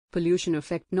Pollution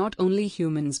affects not only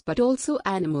humans but also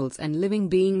animals and living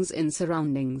beings in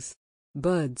surroundings.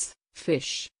 Birds,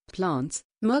 fish, plants,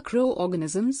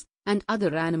 microorganisms, and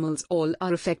other animals all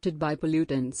are affected by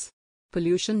pollutants.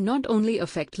 Pollution not only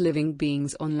affects living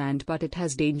beings on land but it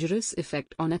has dangerous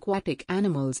effect on aquatic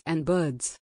animals and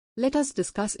birds. Let us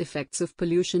discuss effects of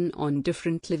pollution on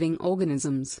different living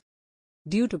organisms.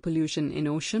 Due to pollution in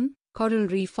ocean, coral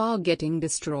reefs are getting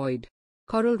destroyed.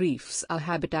 Coral reefs are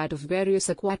habitat of various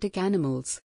aquatic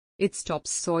animals. It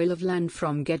stops soil of land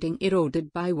from getting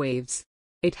eroded by waves.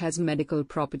 It has medical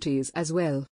properties as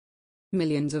well.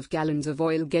 Millions of gallons of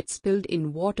oil get spilled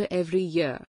in water every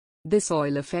year. This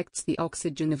oil affects the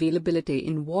oxygen availability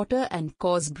in water and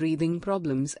cause breathing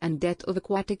problems and death of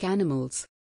aquatic animals.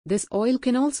 This oil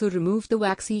can also remove the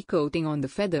waxy coating on the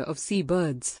feather of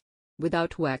seabirds.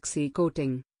 Without waxy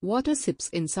coating, water seeps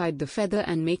inside the feather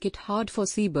and make it hard for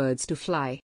seabirds to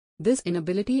fly. This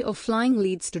inability of flying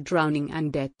leads to drowning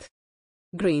and death.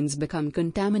 Grains become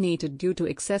contaminated due to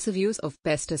excessive use of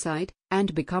pesticide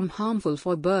and become harmful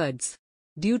for birds.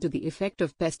 Due to the effect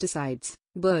of pesticides,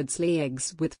 birds lay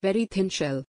eggs with very thin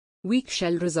shell. Weak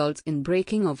shell results in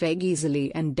breaking of egg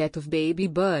easily and death of baby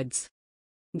birds.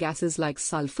 Gases like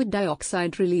sulfur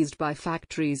dioxide released by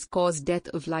factories cause death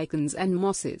of lichens and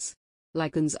mosses.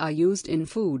 Lichens are used in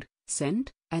food,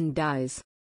 scent, and dyes.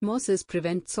 Mosses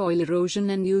prevent soil erosion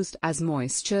and used as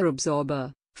moisture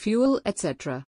absorber, fuel, etc.